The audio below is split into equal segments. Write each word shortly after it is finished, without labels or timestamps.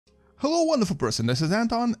Hello wonderful person, this is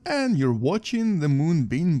Anton and you're watching the moon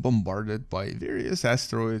being bombarded by various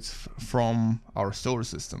asteroids from our solar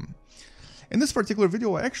system. In this particular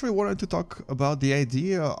video I actually wanted to talk about the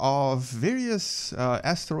idea of various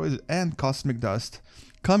asteroids and cosmic dust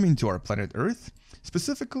coming to our planet Earth,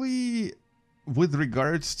 specifically with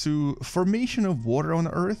regards to formation of water on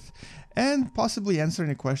Earth and possibly answering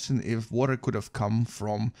a question if water could have come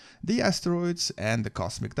from the asteroids and the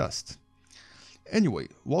cosmic dust. Anyway,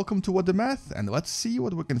 welcome to What the Math, and let's see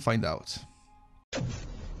what we can find out.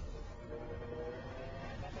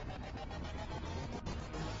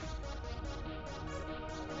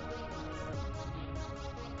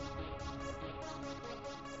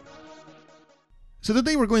 So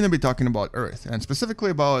today we're going to be talking about Earth, and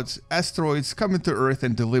specifically about asteroids coming to Earth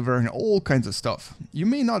and delivering all kinds of stuff. You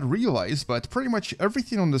may not realize, but pretty much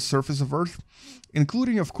everything on the surface of Earth,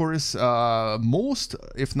 including of course most,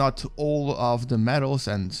 if not all of the metals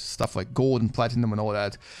and stuff like gold and platinum and all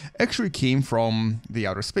that, actually came from the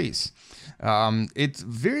outer space. It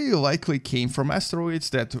very likely came from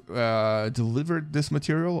asteroids that delivered this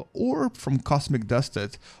material, or from cosmic dust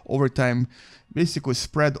that over time basically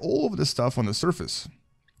spread all of the stuff on the surface.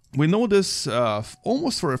 We know this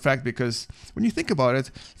almost for a fact because when you think about it,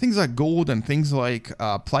 things like gold and things like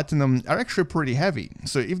platinum are actually pretty heavy.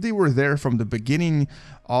 So if they were there from the beginning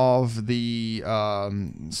of the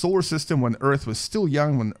solar system, when Earth was still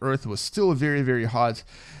young, when Earth was still very, very hot,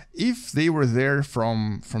 if they were there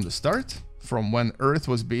from the start, from when Earth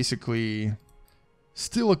was basically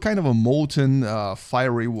still a kind of a molten,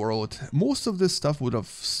 fiery world, most of this stuff would have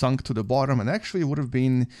sunk to the bottom and actually would have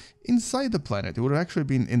been inside the planet. It would have actually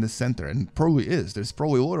been in the center, and probably is. There's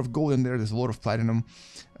probably a lot of gold in there, there's a lot of platinum.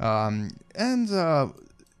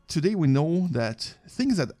 Today we know that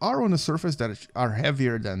things that are on the surface that are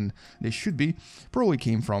heavier than they should be probably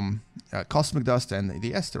came from cosmic dust and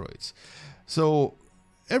the asteroids. So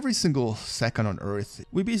every single second on Earth,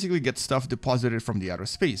 we basically get stuff deposited from the outer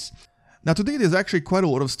space. Now today there's actually quite a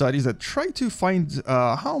lot of studies that try to find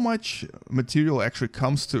how much material actually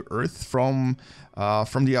comes to Earth from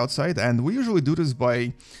the outside, and we usually do this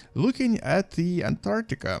by looking at the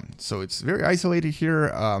Antarctica. So it's very isolated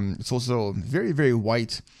here, it's also very, very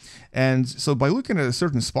white, and so by looking at a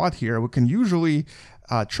certain spot here, we can usually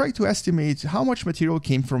try to estimate how much material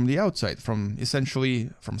came from the outside, essentially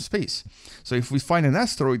from space. So if we find an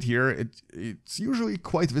asteroid here, it's usually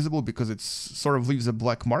quite visible because it sort of leaves a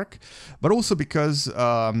black mark, but also because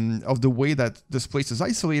of the way that this place is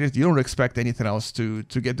isolated, you don't expect anything else to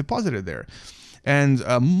get deposited there. And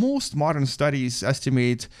most modern studies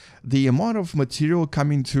estimate the amount of material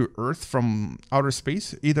coming to Earth from outer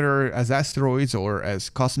space, either as asteroids or as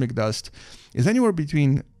cosmic dust, is anywhere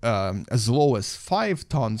between as low as 5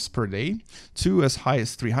 tons per day to as high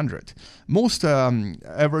as 300. Most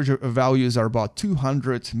average values are about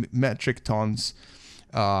 200 metric tons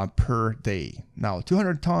per day. Now,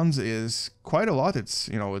 200 tons is quite a lot. It's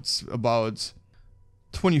about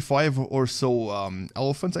 25 or so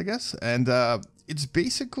elephants, I guess, and it's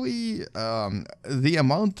basically the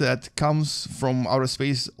amount that comes from outer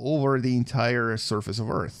space over the entire surface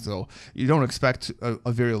of Earth. So you don't expect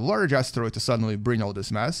a very large asteroid to suddenly bring all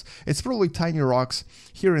this mass. It's probably tiny rocks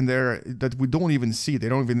here and there that we don't even see. They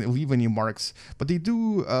don't even leave any marks, but they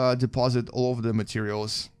do deposit all of the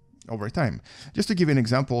materials over time. Just to give you an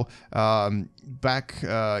example, back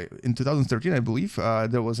in 2013, I believe,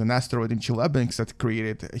 there was an asteroid in Chelyabinsk that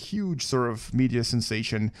created a huge sort of media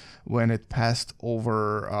sensation when it passed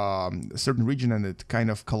over a certain region and it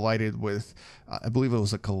kind of collided with, I believe it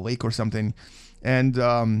was like a lake or something. And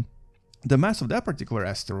the mass of that particular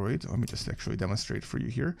asteroid, let me just actually demonstrate for you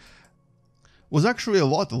here, was actually a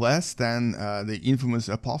lot less than the infamous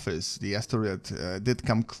Apophis, the asteroid that did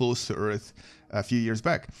come close to Earth a few years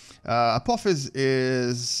back. Apophis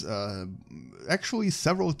is actually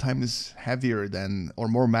several times heavier than, or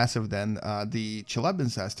more massive than, the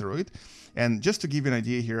Chelyabinsk asteroid. And just to give you an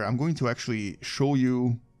idea here, I'm going to actually show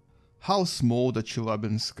you how small the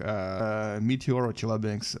Chelyabinsk meteor, or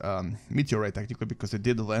Chelyabinsk meteorite technically, because it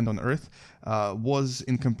did land on Earth, was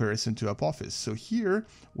in comparison to Apophis. So here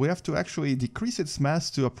we have to actually decrease its mass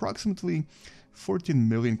to approximately 14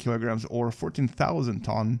 million kilograms or 14,000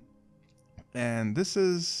 ton. And this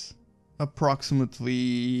is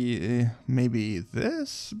approximately maybe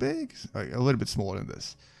this big, a little bit smaller than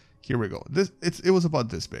this. Here we go. It was about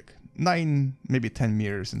this big, 9, maybe 10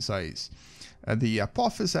 meters in size. The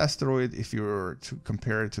Apophis asteroid, if you were to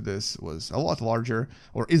compare it to this, was a lot larger,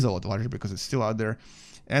 or is a lot larger because it's still out there.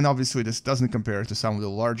 And obviously this doesn't compare to some of the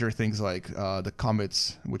larger things like the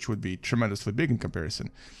comets, which would be tremendously big in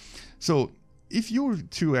comparison. So if you were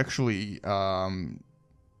to actually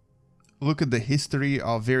look at the history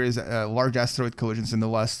of various large asteroid collisions in the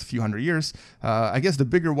last few hundred years, I guess the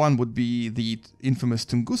bigger one would be the infamous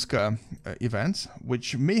Tunguska event,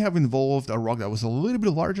 which may have involved a rock that was a little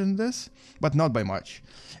bit larger than this, but not by much.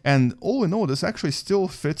 And all in all, this actually still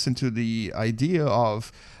fits into the idea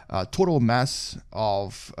of total mass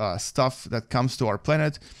of stuff that comes to our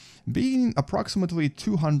planet being approximately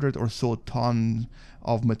 200 or so tons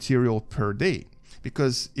of material per day.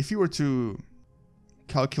 Because if you were to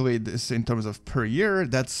calculate this in terms of per year,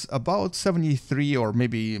 that's about 73 or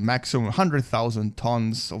maybe maximum 100,000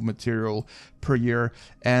 tons of material per year.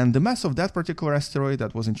 And the mass of that particular asteroid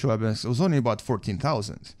that was in Chelyabinsk was only about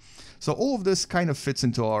 14,000. So all of this kind of fits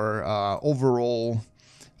into our overall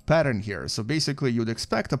pattern here. So basically you'd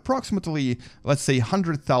expect approximately, let's say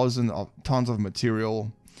 100,000 tons of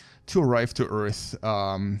material to arrive to Earth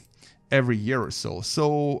every year or so.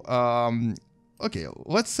 So okay,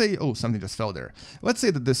 let's say, oh, something just fell there. Let's say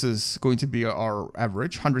that this is going to be our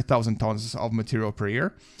average, 100,000 tons of material per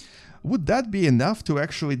year. Would that be enough to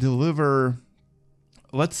actually deliver,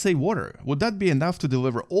 let's say, water? Would that be enough to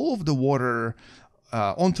deliver all of the water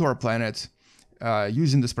onto our planet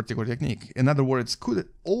using this particular technique? In other words, could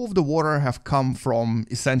all of the water have come from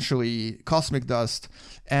essentially cosmic dust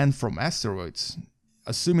and from asteroids,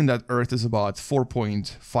 assuming that Earth is about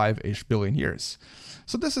 4.5-ish billion years?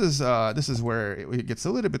 So this is where it gets a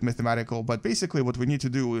little bit mathematical, but basically what we need to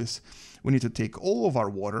do is we need to take all of our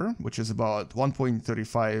water, which is about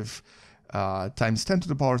 1.35 times 10 to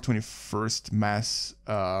the power 21st mass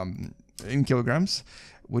in kilograms,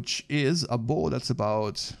 which is a bowl that's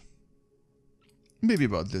about maybe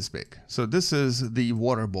about this big. So this is the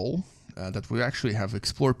water bowl that we actually have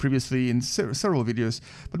explored previously in several videos,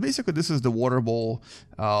 but basically this is the water bowl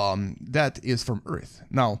that is from Earth.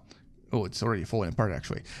 Now, oh, it's already falling apart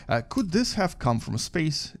actually. Could this have come from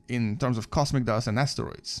space in terms of cosmic dust and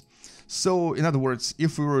asteroids? So in other words,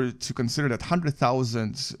 if we were to consider that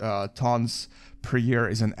 100,000 tons per year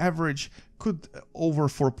is an average, could over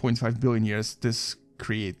 4.5 billion years this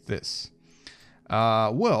create this?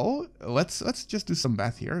 Well, let's just do some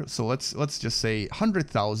math here. So let's just say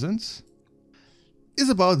 100,000 is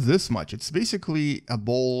about this much. It's basically a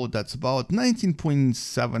bowl that's about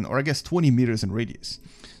 19.7 or I guess 20 meters in radius.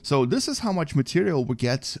 So this is how much material we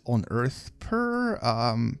get on Earth per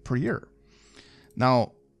year.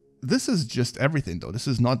 Now, this is just everything though. This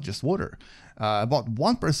is not just water. About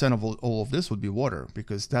 1% of all of this would be water,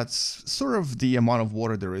 because that's sort of the amount of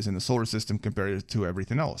water there is in the solar system compared to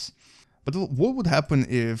everything else. But what would happen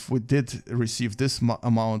if we did receive this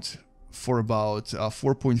amount for about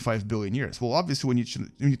 4.5 billion years? Well, obviously we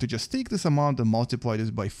need to just take this amount and multiply this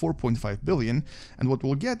by 4.5 billion, and what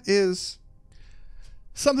we'll get is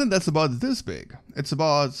something that's about this big. It's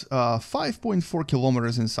about 5.4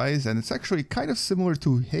 kilometers in size, and it's actually kind of similar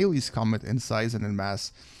to Halley's Comet in size and in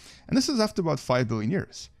mass. And this is after about 5 billion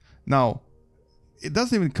years. Now, it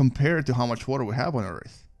doesn't even compare to how much water we have on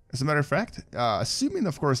Earth. As a matter of fact, assuming,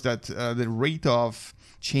 of course, that the rate of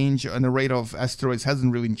change and the rate of asteroids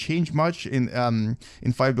hasn't really changed much in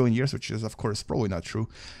 5 billion years, which is, of course, probably not true.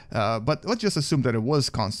 But let's just assume that it was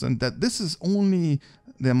constant, that this is only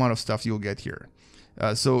the amount of stuff you'll get here.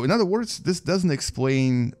 So in other words, this doesn't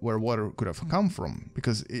explain where water could have come from,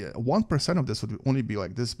 because 1% of this would only be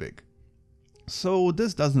like this big. So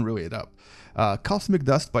this doesn't really add up. Cosmic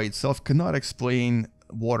dust by itself cannot explain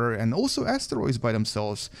water, and also asteroids by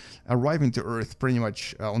themselves arriving to Earth pretty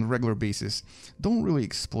much on a regular basis don't really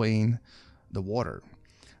explain the water.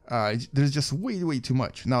 There's just way too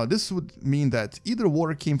much. Now this would mean that either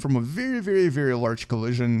water came from a very large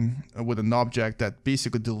collision with an object that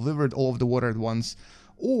basically delivered all of the water at once,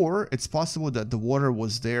 or it's possible that the water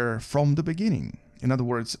was there from the beginning. In other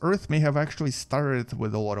words, Earth may have actually started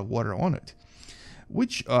with a lot of water on it,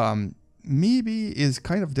 which maybe is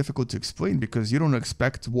kind of difficult to explain, because you don't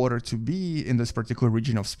expect water to be in this particular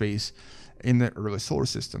region of space in the early solar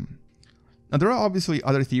system. Now, there are obviously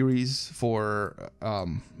other theories for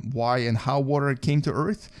why and how water came to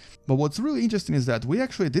Earth, but what's really interesting is that we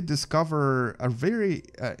actually did discover a very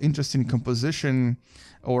interesting composition,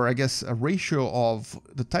 or I guess a ratio of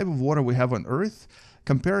the type of water we have on Earth,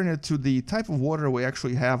 comparing it to the type of water we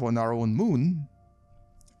actually have on our own moon.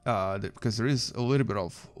 Because there is a little bit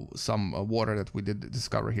of some water that we did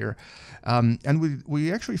discover here. And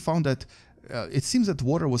we actually found that it seems that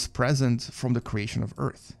water was present from the creation of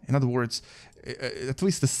Earth. In other words, at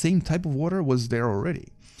least the same type of water was there already,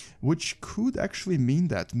 which could actually mean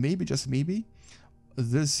that maybe, just maybe,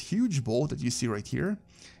 this huge bowl that you see right here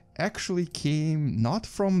actually came not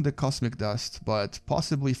from the cosmic dust, but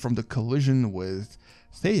possibly from the collision with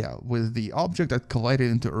Theia, with the object that collided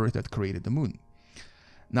into Earth that created the moon.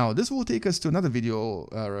 Now, this will take us to another video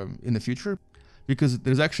in the future, because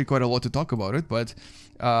there's actually quite a lot to talk about it, but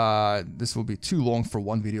this will be too long for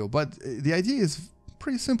one video. But the idea is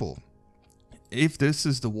pretty simple. If this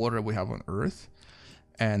is the water we have on Earth,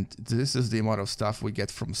 and this is the amount of stuff we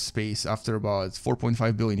get from space after about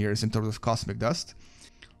 4.5 billion years in terms of cosmic dust,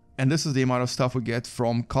 and this is the amount of stuff we get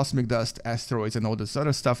from cosmic dust, asteroids, and all this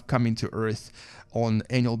other stuff coming to Earth on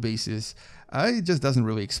annual basis, it just doesn't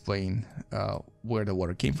really explain where the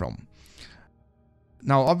water came from.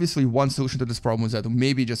 Now, obviously, one solution to this problem is that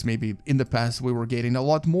maybe, just maybe, in the past we were getting a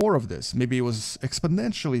lot more of this. Maybe it was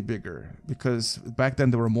exponentially bigger, because back then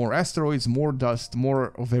there were more asteroids, more dust,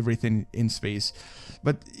 more of everything in space.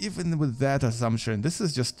 But even with that assumption, this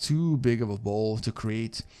is just too big of a bowl to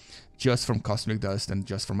create just from cosmic dust and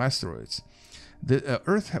just from asteroids. The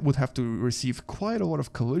Earth would have to receive quite a lot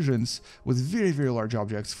of collisions with very, very large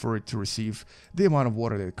objects for it to receive the amount of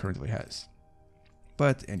water that it currently has.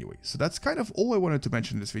 But anyway, so that's kind of all I wanted to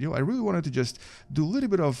mention in this video. I really wanted to just do a little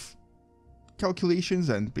bit of calculations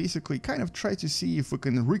and basically kind of try to see if we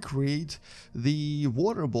can recreate the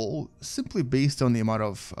water bowl simply based on the amount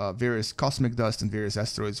of various cosmic dust and various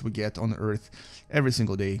asteroids we get on Earth every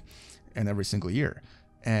single day and every single year.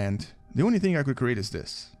 And the only thing I could create is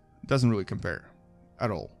this. It doesn't really compare at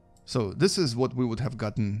all. So this is what we would have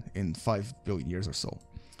gotten in 5 billion years or so.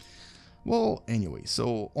 Well, anyway,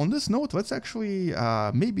 so on this note, let's actually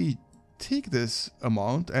maybe take this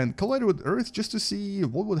amount and collide it with Earth just to see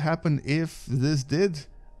what would happen if this did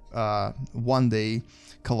one day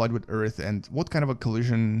collide with Earth, and what kind of a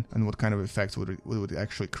collision and what kind of effects would it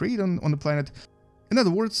actually create on the planet. In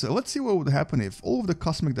other words, let's see what would happen if all of the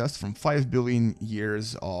cosmic dust from 5 billion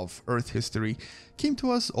years of Earth history came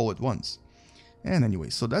to us all at once. And anyway,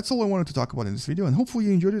 so that's all I wanted to talk about in this video, and hopefully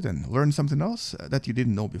you enjoyed it and learned something else that you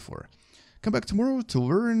didn't know before. Come back tomorrow to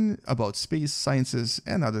learn about space, sciences,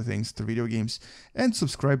 and other things through video games, and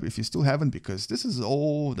subscribe if you still haven't, because this is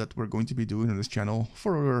all that we're going to be doing on this channel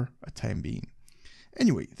for a time being.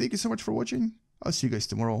 Anyway, thank you so much for watching. I'll see you guys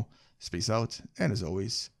tomorrow. Space out, and as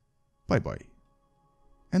always, bye-bye.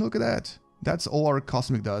 And look at that. That's all our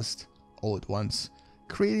cosmic dust, all at once,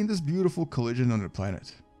 creating this beautiful collision on the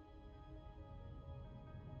planet.